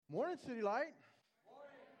Morning, City Light.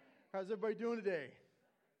 How's everybody doing today?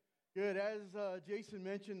 Good. As Jason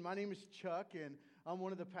mentioned, my name is Chuck, and I'm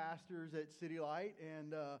one of the pastors at City Light.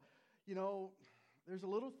 And there's a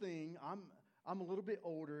little thing. I'm a little bit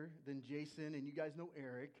older than Jason, and you guys know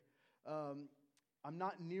Eric. I'm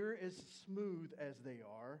not near as smooth as they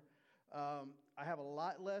are. I have a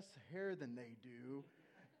lot less hair than they do,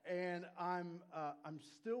 and I'm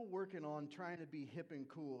still working on trying to be hip and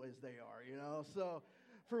cool as they are. So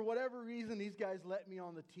for whatever reason, these guys let me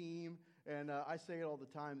on the team, and I say it all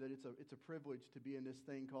the time that it's a privilege to be in this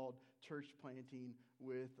thing called church planting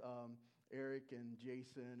with Eric and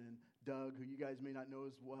Jason and Doug, who you guys may not know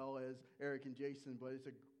as well as Eric and Jason, but it's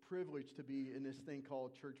a privilege to be in this thing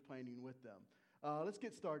called church planting with them. Let's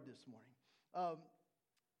get started this morning.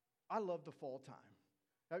 I love the fall time.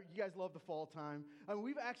 You guys love the fall time.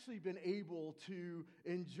 We've actually been able to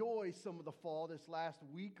enjoy some of the fall this last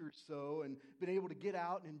week or so and been able to get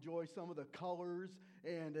out and enjoy some of the colors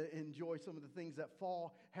and enjoy some of the things that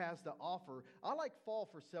fall has to offer. I like fall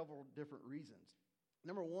for several different reasons.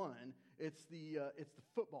 Number one, it's the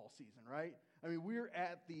football season, right? We're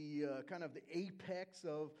at the kind of the apex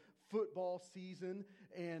of football season,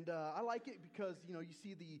 and I like it because, you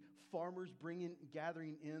see the farmers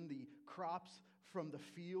gathering in the crops from the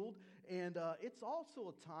field, and it's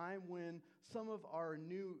also a time when some of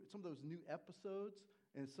those new episodes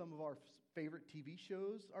and some of our favorite TV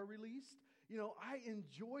shows are released. I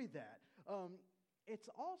enjoy that. It's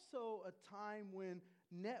also a time when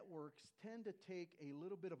networks tend to take a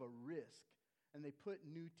little bit of a risk, and they put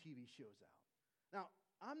new TV shows out. Now,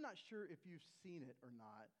 I'm not sure if you've seen it or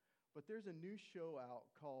not, but there's a new show out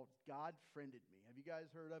called God Friended Me. Have you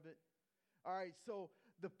guys heard of it? All right, so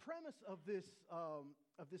the premise of this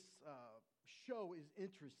show is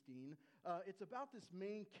interesting. It's about this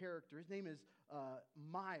main character. His name is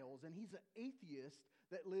Miles, and he's an atheist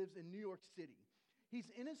that lives in New York City. He's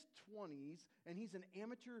in his 20s, and he's an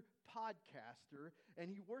amateur podcaster, and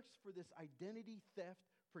he works for this identity theft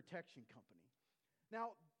protection company.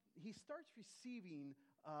 Now, he starts receiving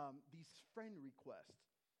these friend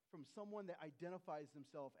requests from someone that identifies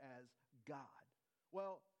themselves as God.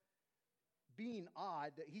 Well, being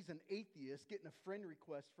odd that he's an atheist getting a friend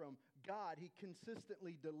request from God, he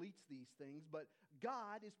consistently deletes these things, but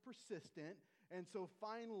God is persistent, and so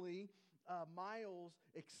finally, Miles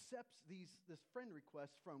accepts this friend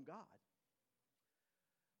request from God.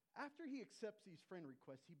 After he accepts these friend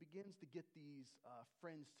requests, he begins to get these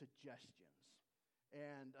friend suggestions.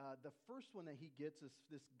 And the first one that he gets is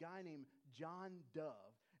this guy named John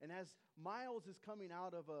Dove. And as Miles is coming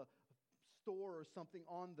out of a store or something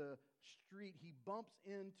on the street, he bumps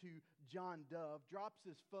into John Dove, drops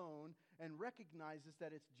his phone, and recognizes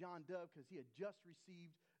that it's John Dove because he had just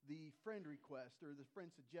received the friend request or the friend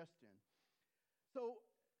suggestion. So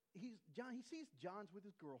he sees John's with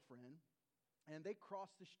his girlfriend, and they cross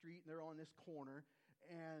the street, and they're on this corner,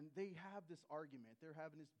 and they have this argument. They're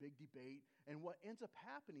having this big debate, and what ends up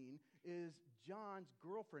happening is John's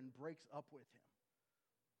girlfriend breaks up with him.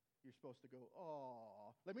 You're supposed to go,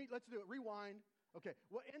 oh. Let's do it. Rewind. Okay.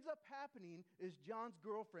 What ends up happening is John's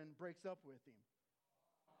girlfriend breaks up with him.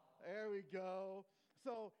 There we go.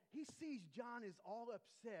 So he sees John is all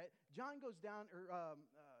upset. John goes down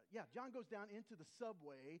into the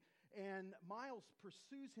subway, and Miles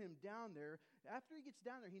pursues him down there. After he gets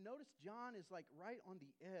down there, he noticed John is like right on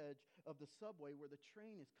the edge of the subway where the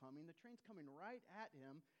train is coming. The train's coming right at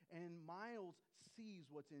him, and Miles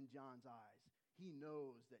sees what's in John's eyes. He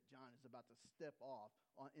knows that John is about to step off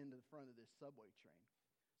into the front of this subway train.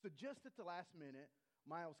 So just at the last minute,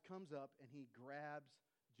 Miles comes up and he grabs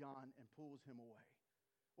John and pulls him away.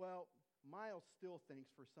 Well, Miles still thinks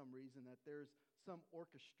for some reason that there's some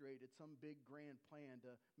some big grand plan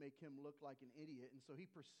to make him look like an idiot. And so he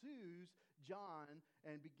pursues John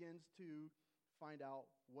and begins to find out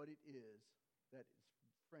what it is that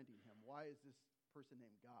is friending him. Why is this person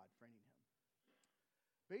named God friending him?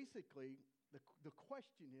 Basically, the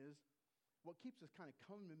question is, what keeps us kind of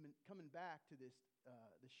coming back to this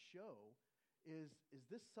show is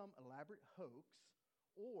this some elaborate hoax,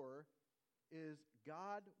 or is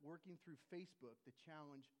God working through Facebook to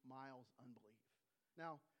challenge Miles' unbelief?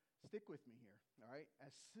 Now, stick with me here, all right?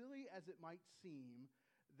 As silly as it might seem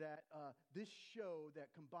that this show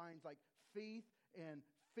that combines like faith and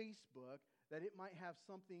Facebook, that it might have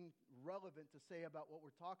something relevant to say about what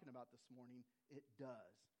we're talking about this morning, it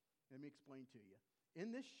does. Let me explain to you.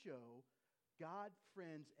 In this show, God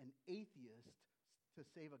friends an atheist to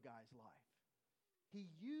save a guy's life. He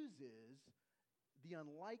uses the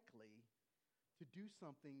unlikely to do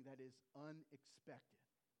something that is unexpected.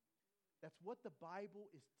 That's what the Bible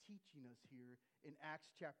is teaching us here in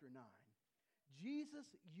Acts chapter 9.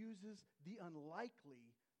 Jesus uses the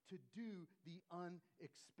unlikely to do the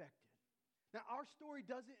unexpected. Now, our story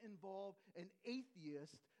doesn't involve an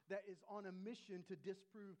atheist that is on a mission to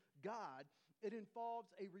disprove God. It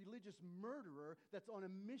involves a religious murderer that's on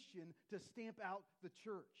a mission to stamp out the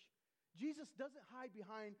church. Jesus doesn't hide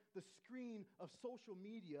behind the screen of social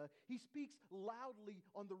media. He speaks loudly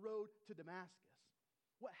on the road to Damascus.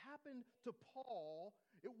 What happened to Paul,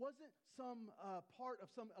 it wasn't some part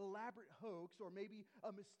of some elaborate hoax or maybe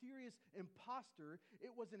a mysterious imposter.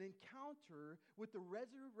 It was an encounter with the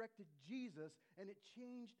resurrected Jesus, and it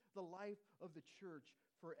changed the life of the church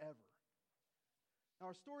forever.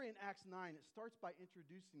 Now, our story in Acts 9, it starts by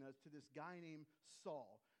introducing us to this guy named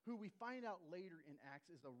Saul, who we find out later in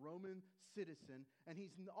Acts is a Roman citizen, and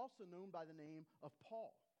he's also known by the name of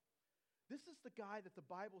Paul. This is the guy that the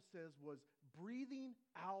Bible says was breathing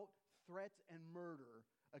out threats and murder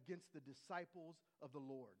against the disciples of the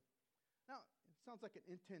Lord. Now, it sounds like an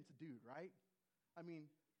intense dude, right? I mean,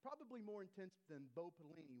 probably more intense than Bo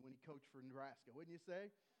Pelini when he coached for Nebraska, wouldn't you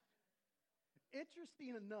say?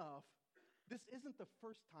 Interesting enough, this isn't the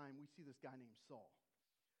first time we see this guy named Saul.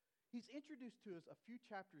 He's introduced to us a few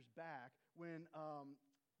chapters back when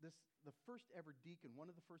the first ever deacon, one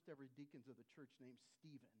of the first ever deacons of the church named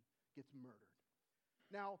Stephen, gets murdered.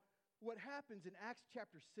 Now, what happens in Acts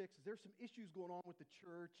chapter 6 is there's some issues going on with the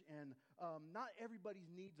church, and not everybody's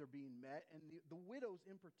needs are being met, and the widows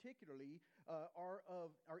in particularly are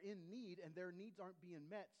in need, and their needs aren't being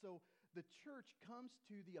met. So the church comes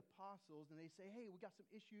to the apostles, and they say, hey, we got some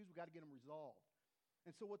issues, we got to get them resolved.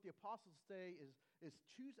 And so what the apostles say is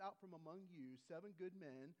choose out from among you 7 good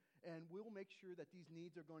men, and we'll make sure that these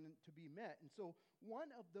needs are going to be met. And so one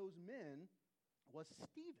of those men was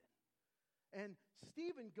Stephen. And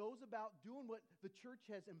Stephen goes about doing what the church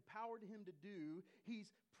has empowered him to do.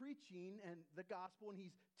 He's preaching and the gospel, and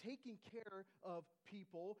he's taking care of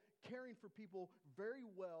people, caring for people very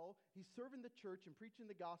well. He's serving the church and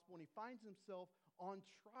preaching the gospel, and he finds himself on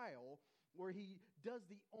trial where he does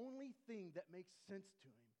the only thing that makes sense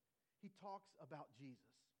to him. He talks about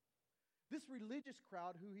Jesus. This religious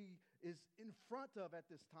crowd who he is in front of at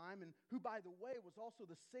this time, and who, by the way, was also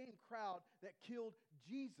the same crowd that killed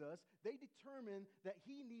Jesus, they determine that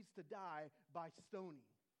he needs to die by stoning.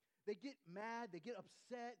 They get mad, they get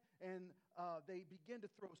upset, and they begin to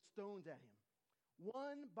throw stones at him.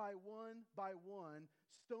 One by one,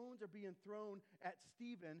 stones are being thrown at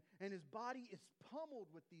Stephen, and his body is pummeled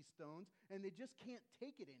with these stones, and they just can't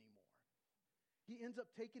take it anymore. He ends up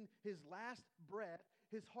taking his last breath.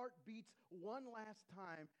 His heart beats one last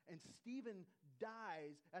time, and Stephen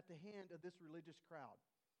dies at the hand of this religious crowd.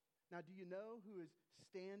 Now, do you know who is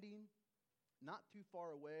standing not too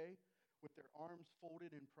far away with their arms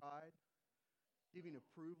folded in pride, giving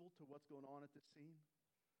approval to what's going on at this scene?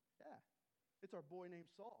 Yeah, it's our boy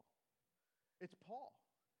named Saul. It's Paul.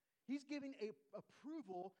 He's giving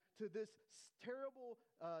approval to this terrible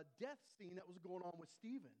death scene that was going on with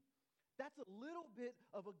Stephen. That's a little bit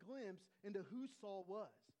of a glimpse into who Saul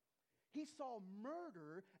was. He saw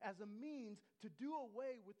murder as a means to do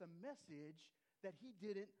away with a message that he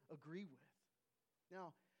didn't agree with.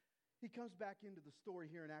 Now, he comes back into the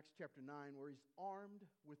story here in Acts chapter 9 where he's armed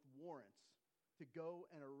with warrants to go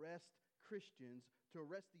and arrest Christians, to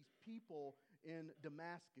arrest these people in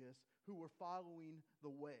Damascus who were following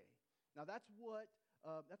the way. Now, that's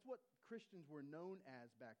what Christians were known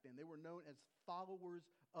as back then. They were known as followers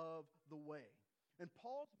of the way. And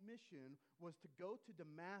Paul's mission was to go to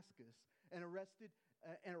Damascus and arrest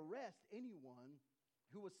anyone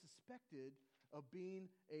who was suspected of being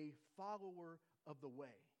a follower of the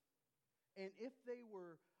way. And if they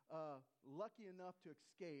were lucky enough to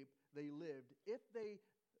escape, they lived. If they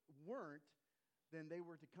weren't, then they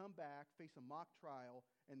were to come back, face a mock trial,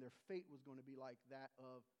 and their fate was going to be like that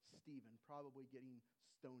of Stephen, probably getting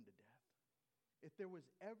stoned to death. If there was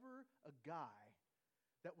ever a guy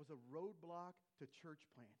that was a roadblock to church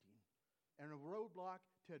planting and a roadblock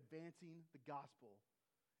to advancing the gospel,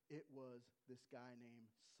 it was this guy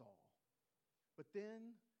named Saul. But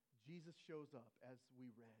then Jesus shows up, as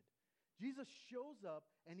we read. Jesus shows up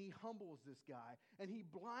and he humbles this guy and he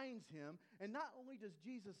blinds him. And not only does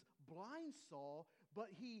Jesus blind Saul,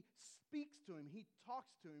 but he speaks to him, he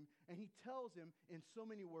talks to him, and he tells him in so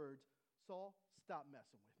many words, Saul, stop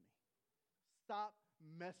messing with me. Stop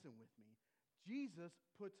messing with me. Jesus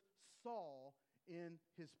puts Saul in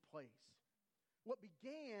his place. What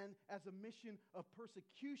began as a mission of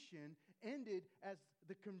persecution ended as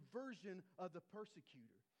the conversion of the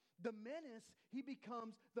persecutor. The menace, he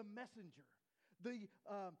becomes the messenger. the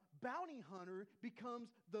bounty hunter becomes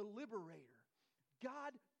the liberator.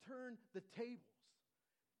 God turned the tables.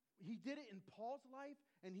 He did it in Paul's life,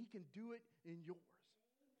 and he can do it in yours.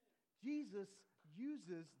 Jesus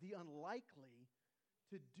uses the unlikely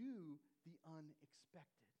to do the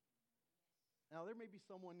unexpected. Now, there may be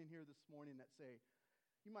someone in here this morning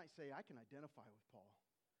you might say, I can identify with Paul.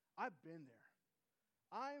 I've been there.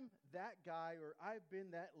 I'm that guy, or I've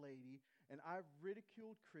been that lady, and I've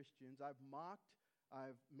ridiculed Christians. I've mocked.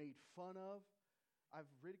 I've made fun of. I've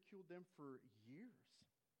ridiculed them for years.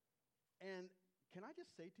 And can I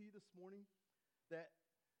just say to you this morning that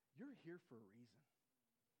you're here for a reason?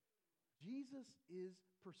 Jesus is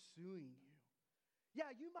pursuing you.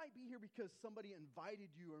 Yeah, you might be here because somebody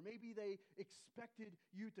invited you, or maybe they expected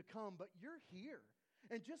you to come, but you're here.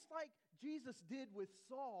 And just like Jesus did with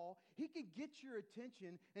Saul, he can get your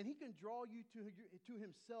attention, and he can draw you to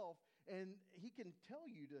himself, and he can tell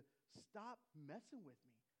you to stop messing with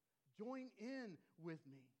me. Join in with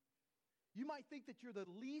me. You might think that you're the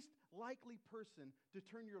least likely person to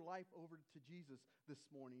turn your life over to Jesus this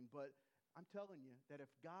morning, but I'm telling you that if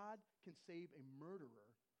God can save a murderer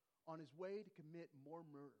on his way to commit more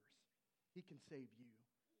murders, he can save you.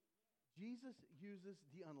 Jesus uses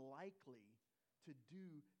the unlikely to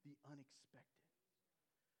do the unexpected.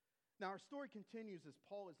 Now, our story continues as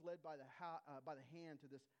Paul is led by the hand to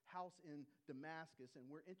this house in Damascus, and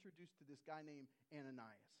we're introduced to this guy named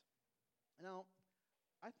Ananias. Now,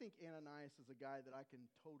 I think Ananias is a guy that I can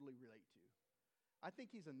totally relate to. I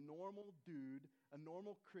think he's a normal dude, a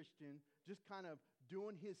normal Christian, just kind of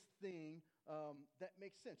doing his thing that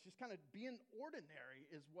makes sense. Just kind of being ordinary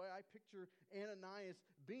is what I picture Ananias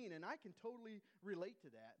being, and I can totally relate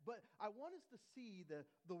to that. But I want us to see the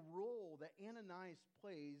role that Ananias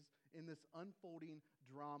plays in this unfolding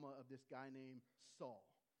drama of this guy named Saul.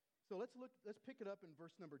 So let's pick it up in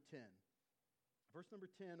verse number 10. Verse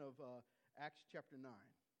number 10 of Acts chapter 9.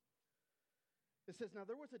 It says, "Now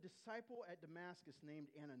there was a disciple at Damascus named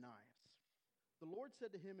Ananias. The Lord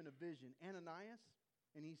said to him in a vision, 'Ananias?'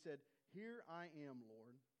 And he said, 'Here I am,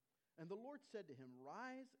 Lord.' And the Lord said to him,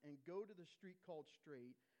 'Rise and go to the street called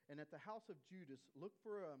Straight, and at the house of Judas look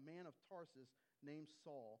for a man of Tarsus named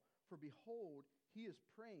Saul. For behold, he is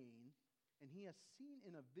praying, and he has seen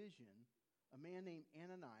in a vision a man named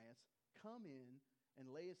Ananias come in and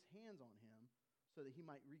lay his hands on him so that he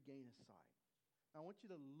might regain his sight.'" Now I want you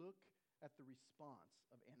to look at the response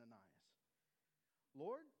of Ananias.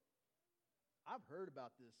 "Lord, I've heard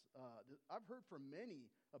about this. I've heard from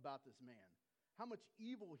many about this man, how much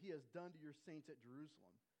evil he has done to your saints at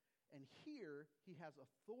Jerusalem. And here he has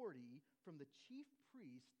authority from the chief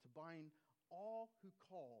priest to bind all who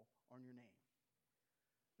call on your name."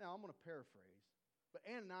 Now, I'm going to paraphrase, but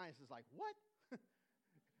Ananias is like, "What?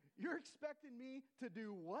 You're expecting me to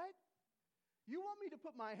do what? You want me to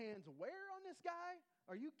put my hands where on this guy?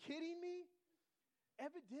 Are you kidding me?"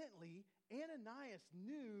 Evidently, Ananias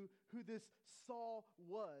knew who this Saul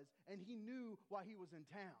was, and he knew why he was in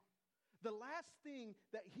town. The last thing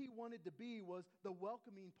that he wanted to be was the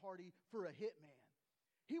welcoming party for a hitman.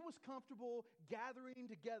 He was comfortable gathering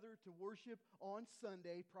together to worship on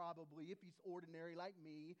Sunday, probably, if he's ordinary like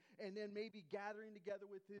me, and then maybe gathering together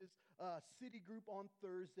with his city group on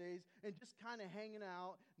Thursdays and just kind of hanging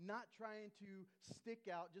out, not trying to stick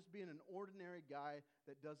out, just being an ordinary guy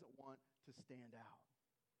that doesn't want to stand out.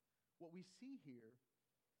 What we see here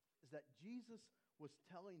is that Jesus was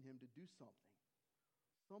telling him to do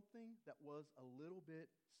something that was a little bit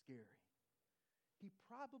scary. He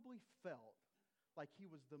probably felt like he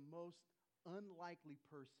was the most unlikely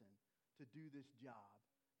person to do this job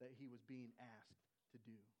that he was being asked to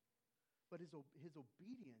do. But his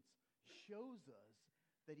obedience shows us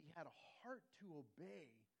that he had a heart to obey,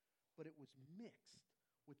 but it was mixed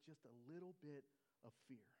with just a little bit of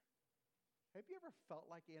fear. Have you ever felt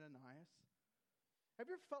like Ananias? Have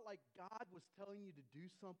you ever felt like God was telling you to do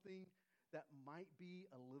something that might be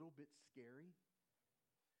a little bit scary?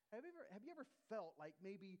 Have you ever felt like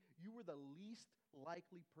maybe you were the least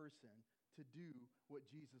likely person to do what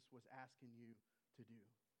Jesus was asking you to do?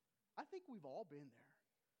 I think we've all been there.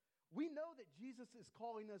 We know that Jesus is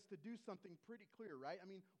calling us to do something pretty clear, right? I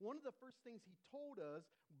mean, one of the first things he told us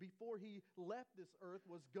before he left this earth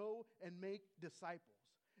was go and make disciples.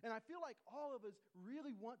 And I feel like all of us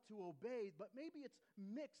really want to obey, but maybe it's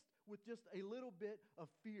mixed with just a little bit of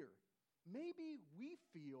fear. Maybe we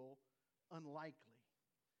feel unlikely.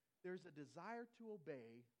 There's a desire to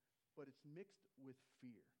obey, but it's mixed with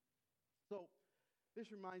fear. So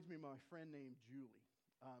this reminds me of my friend named Julie.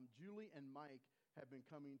 Julie and Mike have been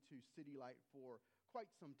coming to City Light for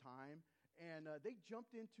quite some time, And they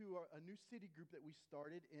jumped into a new city group that we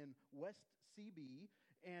started in West CB.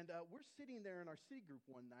 And we're sitting there in our city group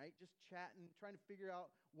one night, just chatting, trying to figure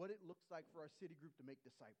out what it looks like for our city group to make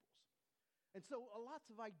disciples. And so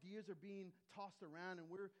lots of ideas are being tossed around, and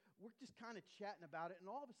we're just kind of chatting about it.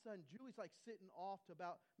 And all of a sudden, Julie's like sitting off to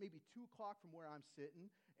about maybe 2 o'clock from where I'm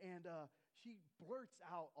sitting. And she blurts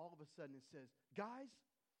out all of a sudden and says, "Guys,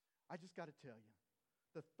 I just got to tell you,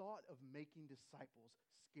 the thought of making disciples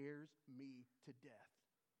scares me to death."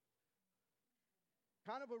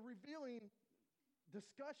 Kind of a revealing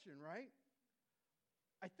discussion, right?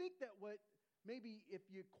 I think that what maybe if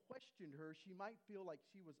you questioned her, she might feel like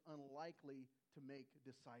she was unlikely to make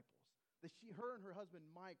disciples. That her and her husband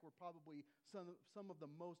Mike were probably some of the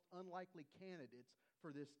most unlikely candidates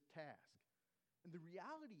for this task. And the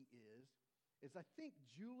reality is I think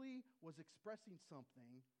Julie was expressing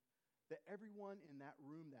something that everyone in that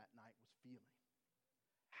room that night was feeling.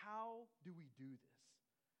 How do we do this?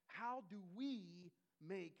 How do we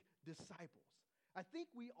make disciples? I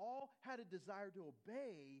think we all had a desire to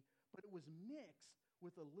obey, but it was mixed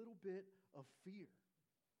with a little bit of fear.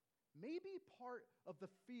 Maybe part of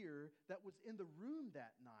the fear that was in the room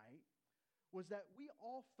that night was that we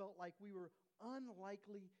all felt like we were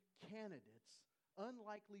unlikely candidates,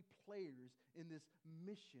 unlikely players in this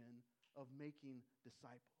mission of making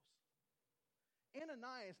disciples.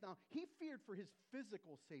 Ananias, now, he feared for his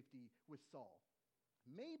physical safety with Saul.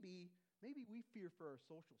 Maybe we fear for our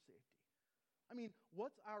social safety. I mean,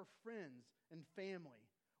 what's our friends and family?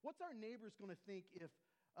 What's our neighbors going to think if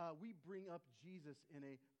we bring up Jesus in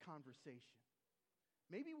a conversation?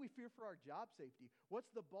 Maybe we fear for our job safety.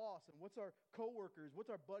 What's the boss and what's our coworkers,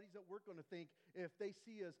 what's our buddies at work going to think if they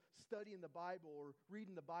see us studying the Bible or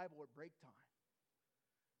reading the Bible at break time?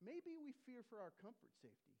 Maybe we fear for our comfort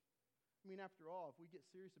safety. I mean, after all, if we get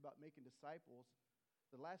serious about making disciples,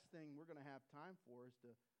 the last thing we're going to have time for is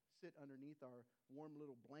to sit underneath our warm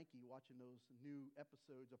little blankie watching those new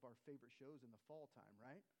episodes of our favorite shows in the fall time,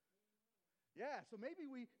 right? Yeah, so maybe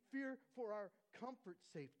we fear for our comfort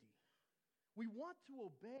safety. We want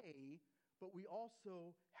to obey, but we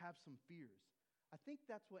also have some fears. I think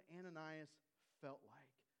that's what Ananias felt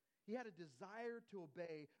like. He had a desire to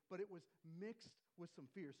obey, but it was mixed with some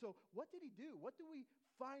fear. So what did he do? What do we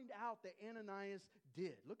find out that Ananias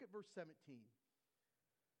did? Look at verse 17.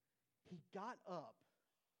 He got up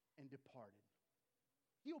and departed.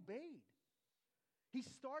 He obeyed. He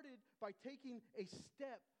started by taking a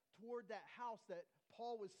step toward that house that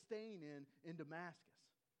Paul was staying in Damascus.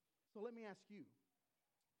 So let me ask you,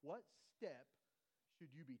 what step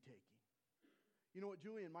should you be taking? You know what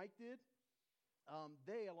Julie and Mike did?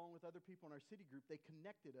 They, along with other people in our city group, they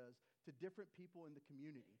connected us to different people in the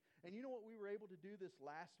community. And you know what we were able to do this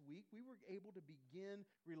last week? We were able to begin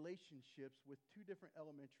relationships with 2 different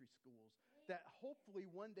elementary schools that hopefully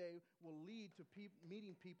one day will lead to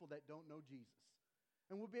meeting people that don't know Jesus.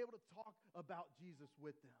 And we'll be able to talk about Jesus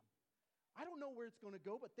with them. I don't know where it's going to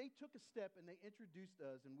go, but they took a step and they introduced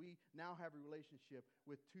us, and we now have a relationship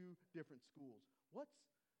with 2 different schools. What's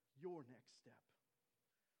your next step?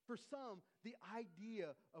 For some, the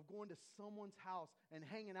idea of going to someone's house and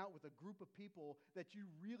hanging out with a group of people that you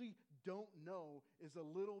really don't know is a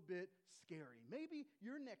little bit scary. Maybe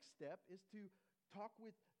your next step is to talk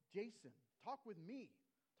with Jason, talk with me,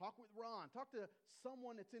 talk with Ron, talk to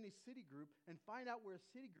someone that's in a city group and find out where a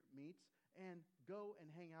city group meets and go and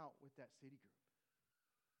hang out with that city group.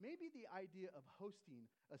 Maybe the idea of hosting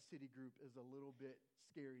a city group is a little bit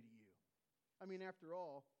scary to you. I mean, after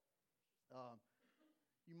all,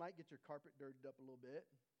 you might get your carpet dirtied up a little bit,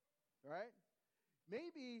 right?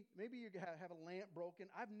 Maybe you have a lamp broken.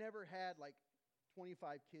 I've never had like 25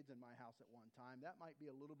 kids in my house at one time. That might be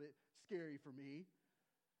a little bit scary for me.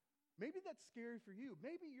 Maybe that's scary for you.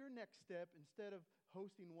 Maybe your next step, instead of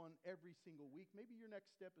hosting one every single week, maybe your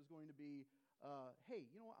next step is going to be, hey,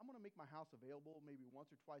 you know what? I'm going to make my house available maybe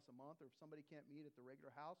once or twice a month, or if somebody can't meet at the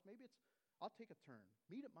regular house, maybe I'll take a turn.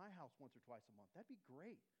 Meet at my house once or twice a month. That'd be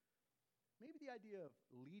great. Maybe the idea of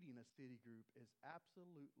leading a city group is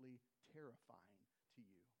absolutely terrifying to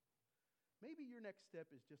you. Maybe your next step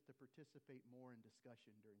is just to participate more in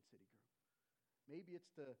discussion during city group. Maybe it's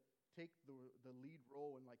to take the lead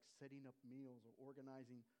role in like setting up meals or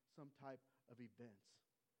organizing some type of events.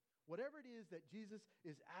 Whatever it is that Jesus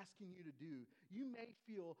is asking you to do, you may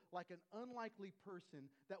feel like an unlikely person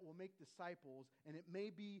that will make disciples, and it may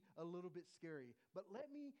be a little bit scary. But let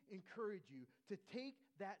me encourage you to take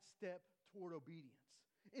that step toward obedience.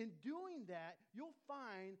 In doing that, you'll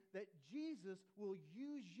find that Jesus will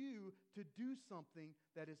use you to do something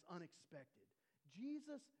that is unexpected.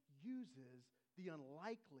 Jesus uses the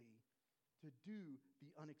unlikely to do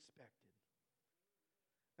the unexpected.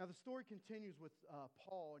 Now, the story continues with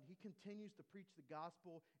Paul, and he continues to preach the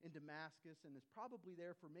gospel in Damascus and is probably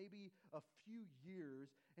there for maybe a few years,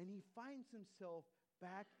 and he finds himself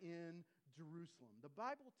back in Jerusalem. The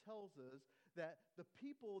Bible tells us that the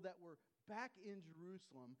people that were back in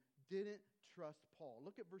Jerusalem didn't trust Paul.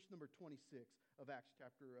 Look at verse number 26 of Acts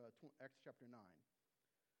chapter 9.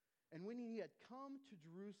 And when he had come to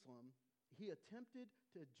Jerusalem, he attempted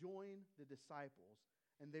to join the disciples,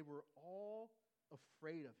 and they were all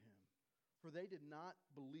afraid of him, for they did not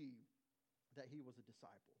believe that he was a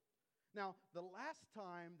disciple. Now, the last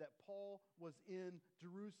time that Paul was in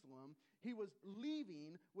Jerusalem, he was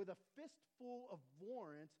leaving with a fistful of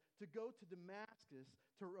warrants to go to Damascus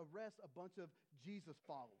to arrest a bunch of Jesus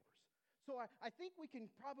followers. So I think we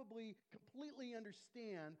can probably completely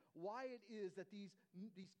understand why it is that these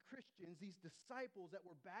Christians, these disciples that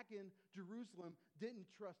were back in Jerusalem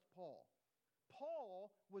didn't trust Paul. Paul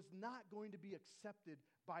was not going to be accepted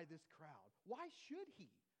by this crowd. Why should he?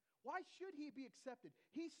 Why should he be accepted?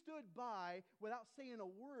 He stood by without saying a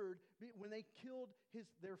word when they killed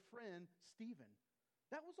their friend Stephen.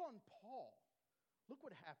 That was on Paul. Look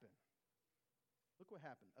what happened. Look what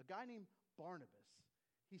happened. A guy named Barnabas,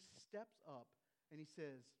 he steps up and he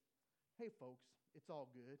says, "Hey folks, it's all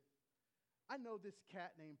good. I know this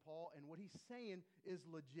cat named Paul, and what he's saying is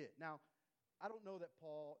legit." Now, I don't know that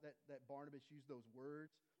that Barnabas used those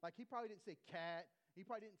words. Like, he probably didn't say cat. He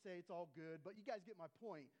probably didn't say it's all good. But you guys get my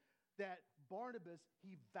point, that Barnabas,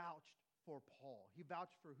 he vouched for Paul. He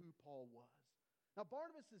vouched for who Paul was. Now,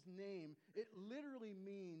 Barnabas' name, it literally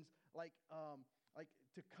means like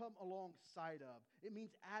to come alongside of. It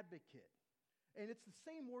means advocate. And it's the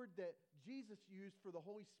same word that Jesus used for the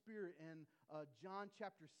Holy Spirit in John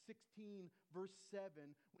chapter 16, verse 7,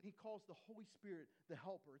 when he calls the Holy Spirit the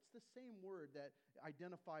helper. It's the same word that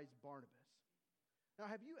identifies Barnabas. Now,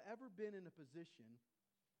 have you ever been in a position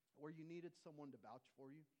where you needed someone to vouch for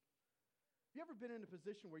you? Have you ever been in a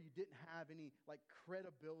position where you didn't have any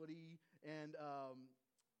credibility and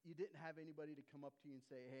you didn't have anybody to come up to you and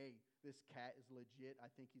say, "Hey, this cat is legit. I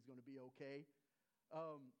think he's going to be okay"?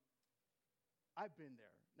 I've been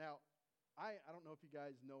there. Now, I don't know if you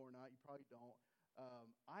guys know or not. You probably don't.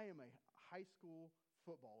 I am a high school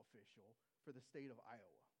football official for the state of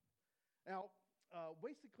Iowa. Now,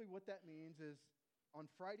 basically what that means is on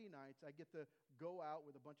Friday nights, I get to go out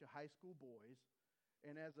with a bunch of high school boys,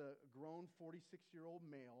 and as a grown 46-year-old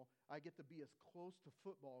male, I get to be as close to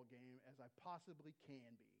football game as I possibly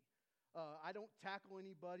can be. I don't tackle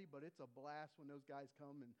anybody, but it's a blast when those guys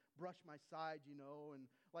come and brush my side, And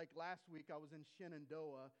like last week, I was in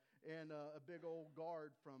Shenandoah, and a big old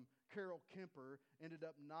guard from Carroll Kemper ended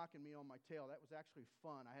up knocking me on my tail. That was actually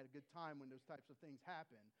fun. I had a good time when those types of things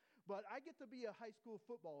happen. But I get to be a high school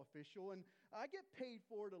football official, and I get paid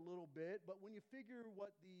for it a little bit. But when you figure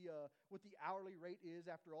what the hourly rate is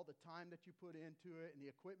after all the time that you put into it and the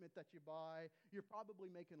equipment that you buy, you're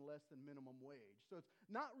probably making less than minimum wage. So it's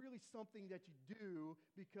not really something that you do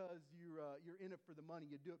because you're in it for the money.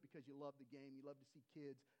 You do it because you love the game. You love to see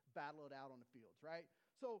kids battle it out on the fields, right?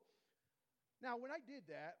 So now when I did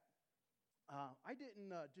that, I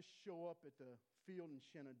didn't just show up at the field in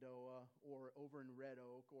Shenandoah or over in Red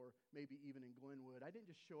Oak or maybe even in Glenwood. I didn't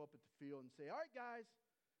just show up at the field and say, "All right, guys,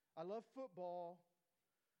 I love football.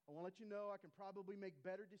 I want to let you know I can probably make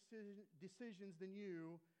better decisions than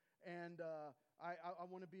you, and I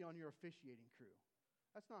want to be on your officiating crew."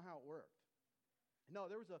 That's not how it worked. No,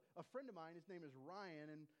 there was a friend of mine. His name is Ryan,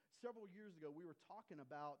 and several years ago we were talking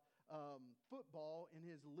about football in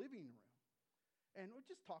his living room. And we're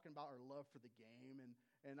just talking about our love for the game, and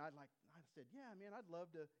I said, "Yeah, man, I'd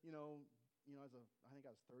love to, I think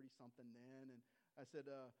I was 30-something then, and I said,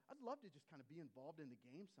 I'd love to just kind of be involved in the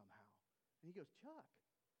game somehow." And he goes, "Chuck,"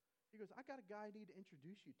 he goes, "I got a guy I need to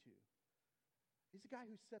introduce you to. He's the guy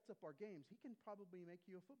who sets up our games. He can probably make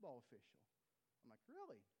you a football official." I'm like,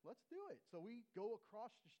 "Really? Let's do it." So we go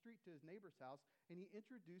across the street to his neighbor's house, and he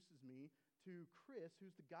introduces me to Chris,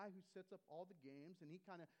 who's the guy who sets up all the games, and he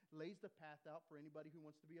kind of lays the path out for anybody who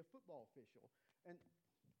wants to be a football official. And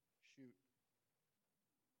shoot.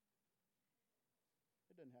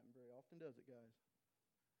 It doesn't happen very often, does it, guys?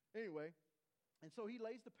 Anyway, and so he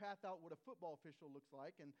lays the path out what a football official looks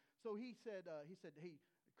like. And so he said, "Hey,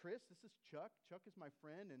 Chris, this is Chuck. Chuck is my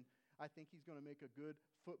friend, and I think he's going to make a good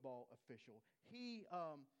football official." He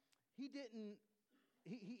gave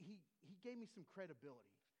me some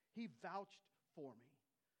credibility. He vouched for me.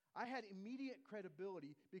 I had immediate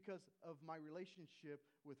credibility because of my relationship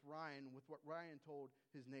with Ryan, with what Ryan told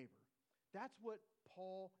his neighbor. That's what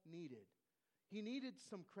Paul needed. He needed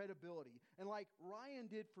some credibility. And like Ryan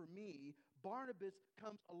did for me, Barnabas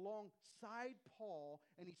comes alongside Paul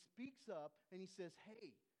and he speaks up and he says,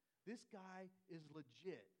 hey, this guy is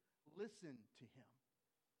legit. Listen to him.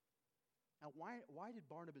 Now, why did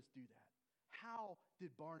Barnabas do that? How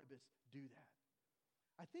did Barnabas do that?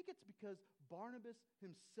 I think it's because Barnabas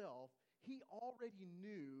himself, he already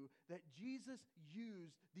knew that Jesus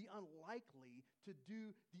used the unlikely to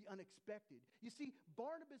do the unexpected. You see,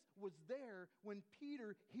 Barnabas was there when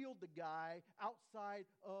Peter healed the guy outside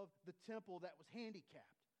of the temple that was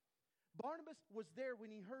handicapped. Barnabas was there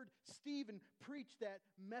when he heard Stephen preach that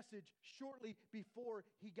message shortly before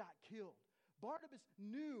he got killed. Barnabas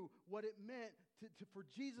knew what it meant for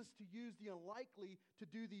Jesus to use the unlikely to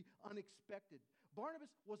do the unexpected.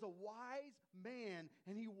 Barnabas was a wise man,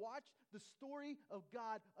 and he watched the story of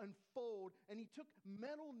God unfold, and he took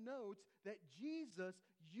mental notes that Jesus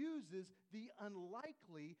uses the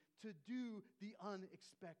unlikely to do the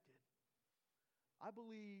unexpected. I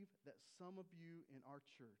believe that some of you in our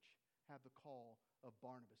church have the call of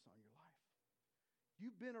Barnabas on your life.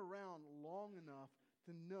 You've been around long enough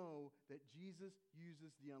to know that Jesus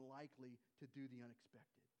uses the unlikely to do the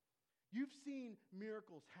unexpected. You've seen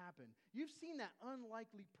miracles happen. You've seen that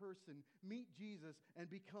unlikely person meet Jesus and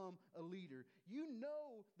become a leader. You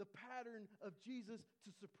know the pattern of Jesus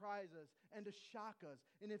to surprise us and to shock us.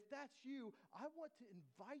 And if that's you, I want to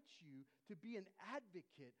invite you to be an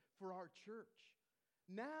advocate for our church.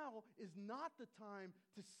 Now is not the time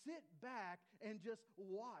to sit back and just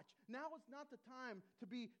watch. Now is not the time to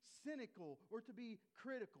be cynical or to be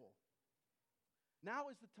critical.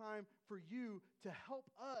 Now is the time for you to help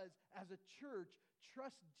us as a church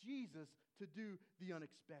trust Jesus to do the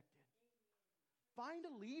unexpected. Find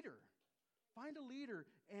a leader. Find a leader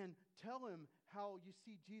and tell him how you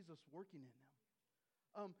see Jesus working in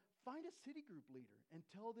them. Find a city group leader and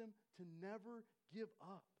tell them to never give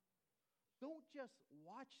up. Don't just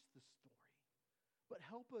watch the story, but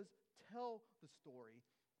help us tell the story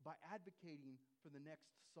by advocating for the next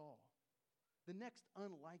Saul, the next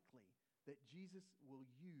unlikely that Jesus will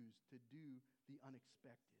use to do the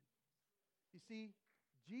unexpected. You see,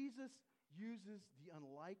 Jesus uses the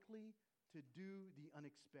unlikely to do the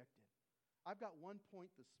unexpected. I've got one point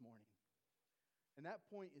this morning, and that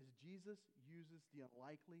point is Jesus uses the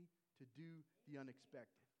unlikely to do the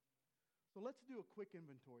unexpected. So let's do a quick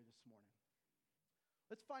inventory this morning.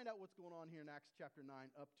 Let's find out what's going on here in Acts chapter 9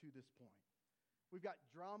 up to this point. We've got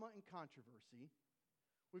drama and controversy.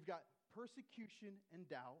 We've got persecution and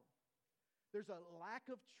doubt. There's a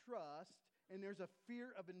lack of trust, and there's a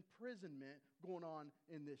fear of imprisonment going on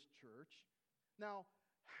in this church. Now,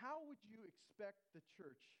 how would you expect the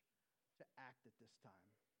church to act at this time?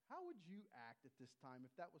 How would you act at this time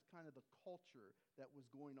if that was kind of the culture that was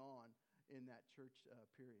going on in that church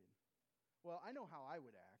period? Well, I know how I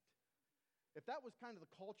would act. If that was kind of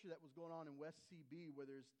the culture that was going on in West CB, where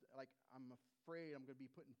there's, like, I'm afraid I'm going to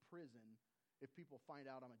be put in prison if people find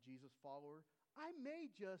out I'm a Jesus follower, I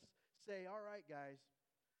may just say, all right, guys,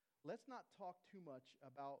 let's not talk too much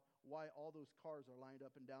about why all those cars are lined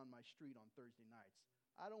up and down my street on Thursday nights.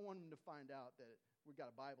 I don't want them to find out that we've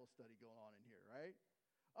got a Bible study going on in here, right?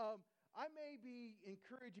 I may be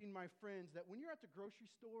encouraging my friends that when you're at the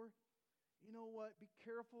grocery store, you know what, be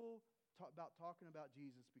careful about talking about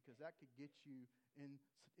Jesus, because that could get you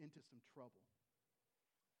into some trouble.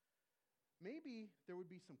 Maybe there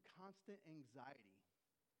would be some constant anxiety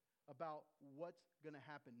about what's going to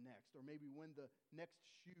happen next, or maybe when the next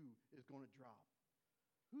shoe is going to drop.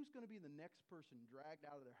 Who's going to be the next person dragged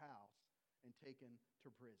out of their house and taken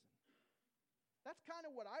to prison? That's kind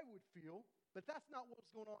of what I would feel, but that's not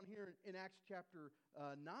what's going on here in Acts chapter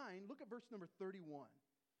 9. Look at verse number 31.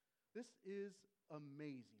 This is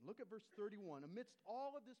amazing. Look at verse 31. Amidst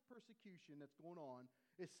all of this persecution that's going on,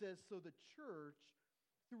 it says, so the church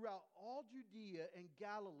throughout all Judea and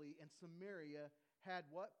Galilee and Samaria had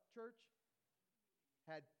what, church?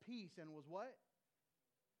 Had peace and was what?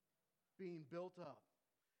 Being built up.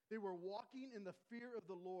 They were walking in the fear of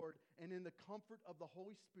the Lord, and in the comfort of the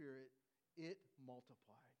Holy Spirit, it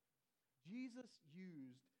multiplied. Jesus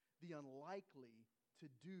used the unlikely to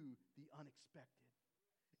do the unexpected.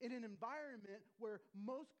 In an environment where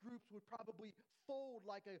most groups would probably fold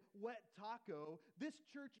like a wet taco, this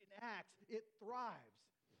church in Acts, it thrives.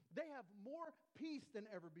 They have more peace than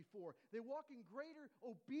ever before. They walk in greater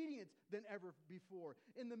obedience than ever before.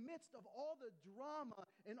 In the midst of all the drama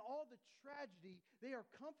and all the tragedy, they are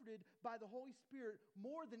comforted by the Holy Spirit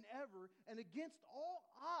more than ever. And against all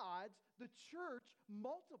odds, the church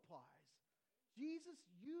multiplies. Jesus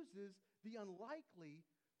uses the unlikely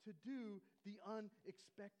to do the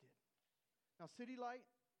unexpected. Now, City Light,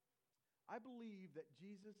 I believe that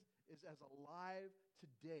Jesus is as alive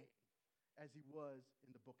today as he was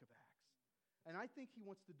in the book of Acts. And I think he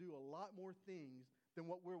wants to do a lot more things than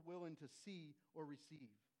what we're willing to see or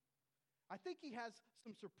receive. I think he has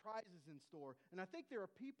some surprises in store. And I think there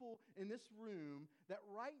are people in this room that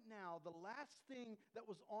right now, the last thing that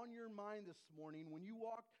was on your mind this morning when you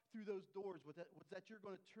walked through those doors was that you're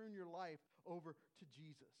going to turn your life over to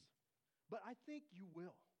Jesus. But I think you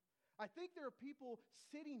will. I think there are people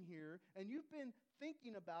sitting here and you've been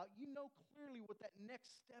thinking about, you know clearly what that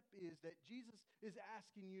next step is that Jesus is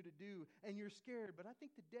asking you to do, and you're scared. But I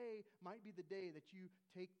think today might be the day that you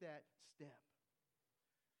take that step.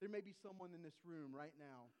 There may be someone in this room right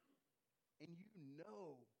now, and you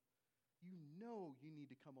know you need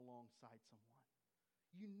to come alongside someone.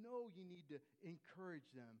 You know you need to encourage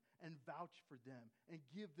them and vouch for them and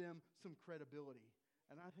give them some credibility.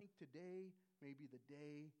 And I think today may be the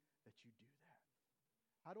day that you do that.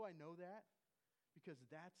 How do I know that? Because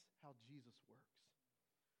that's how Jesus works.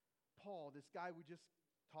 Paul, this guy we just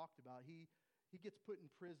talked about, he gets put in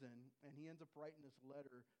prison, and he ends up writing this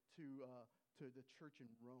letter to the church in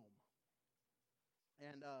Rome.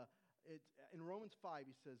 And in Romans 5,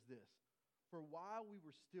 he says this, "For while we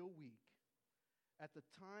were still weak, at the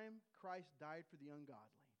time Christ died for the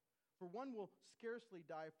ungodly. For one will scarcely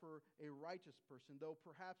die for a righteous person, though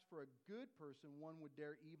perhaps for a good person one would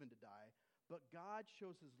dare even to die. But God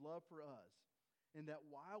shows his love for us, in that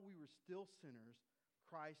while we were still sinners,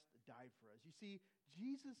 Christ died for us." You see,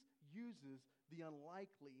 Jesus uses the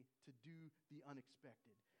unlikely to do the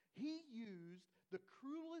unexpected. He used the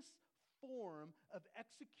cruelest form of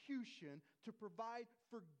execution to provide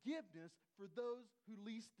forgiveness for those who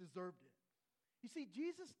least deserved it. You see,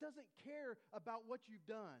 Jesus doesn't care about what you've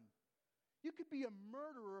done. You could be a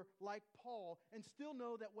murderer like Paul and still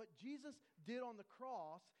know that what Jesus did on the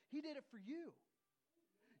cross, he did it for you.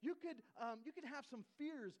 You could have some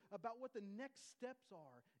fears about what the next steps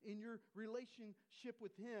are in your relationship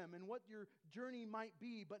with him and what your journey might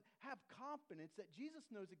be, but have confidence that Jesus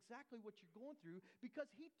knows exactly what you're going through because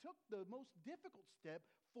he took the most difficult step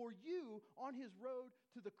for you on his road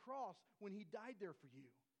to the cross when he died there for you.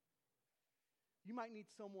 You might need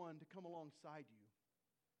someone to come alongside you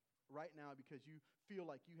right now because you feel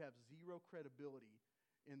like you have zero credibility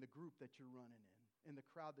in the group that you're running in the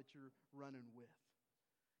crowd that you're running with.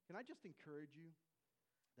 Can I just encourage you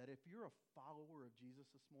that if you're a follower of Jesus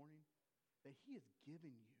this morning, that he has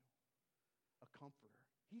given you a comforter.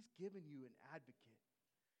 He's given you an advocate.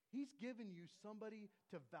 He's given you somebody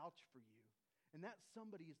to vouch for you. And that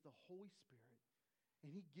somebody is the Holy Spirit.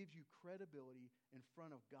 And he gives you credibility in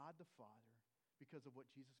front of God the Father because of what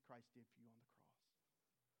Jesus Christ did for you on the cross.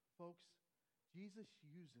 Folks, Jesus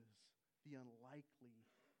uses the unlikely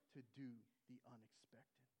to do the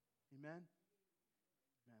unexpected. Amen?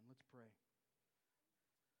 Amen. Let's pray.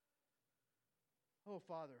 Oh,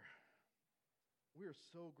 Father, we are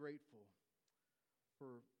so grateful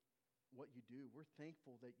for what you do. We're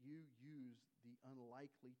thankful that you use the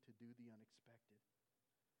unlikely to do the unexpected.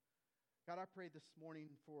 God, I pray this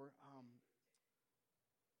morning for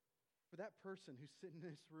that person who's sitting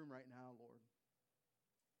in this room right now, Lord.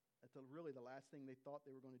 That's really the last thing they thought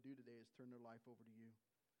they were going to do today is turn their life over to you.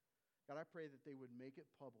 God, I pray that they would make it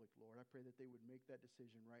public, Lord. I pray that they would make that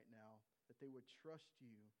decision right now, that they would trust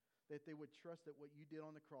you, that they would trust that what you did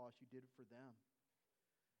on the cross, you did it for them.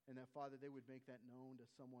 And that, Father, they would make that known to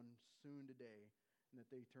someone soon today, and that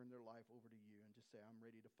they turn their life over to you and just say, I'm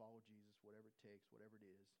ready to follow Jesus, whatever it takes, whatever it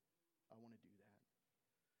is. I want to do that.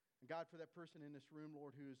 And God, for that person in this room,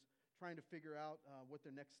 Lord, who's trying to figure out what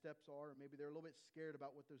their next steps are, or maybe they're a little bit scared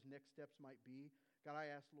about what those next steps might be, God, I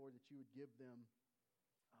ask, Lord, that you would give them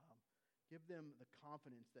the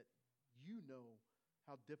confidence that you know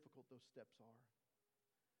how difficult those steps are,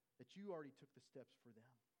 that you already took the steps for them.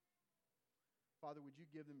 Father, would you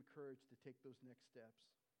give them courage to take those next steps?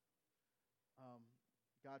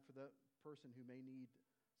 God, for the person who may need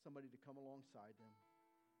somebody to come alongside them,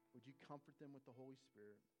 would you comfort them with the Holy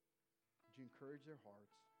Spirit? Would you encourage their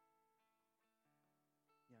hearts?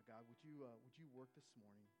 Yeah, God, would you work this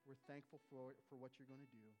morning? We're thankful for what you're going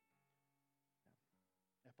to do.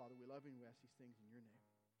 Yeah, Father, we love you and we ask these things in your name.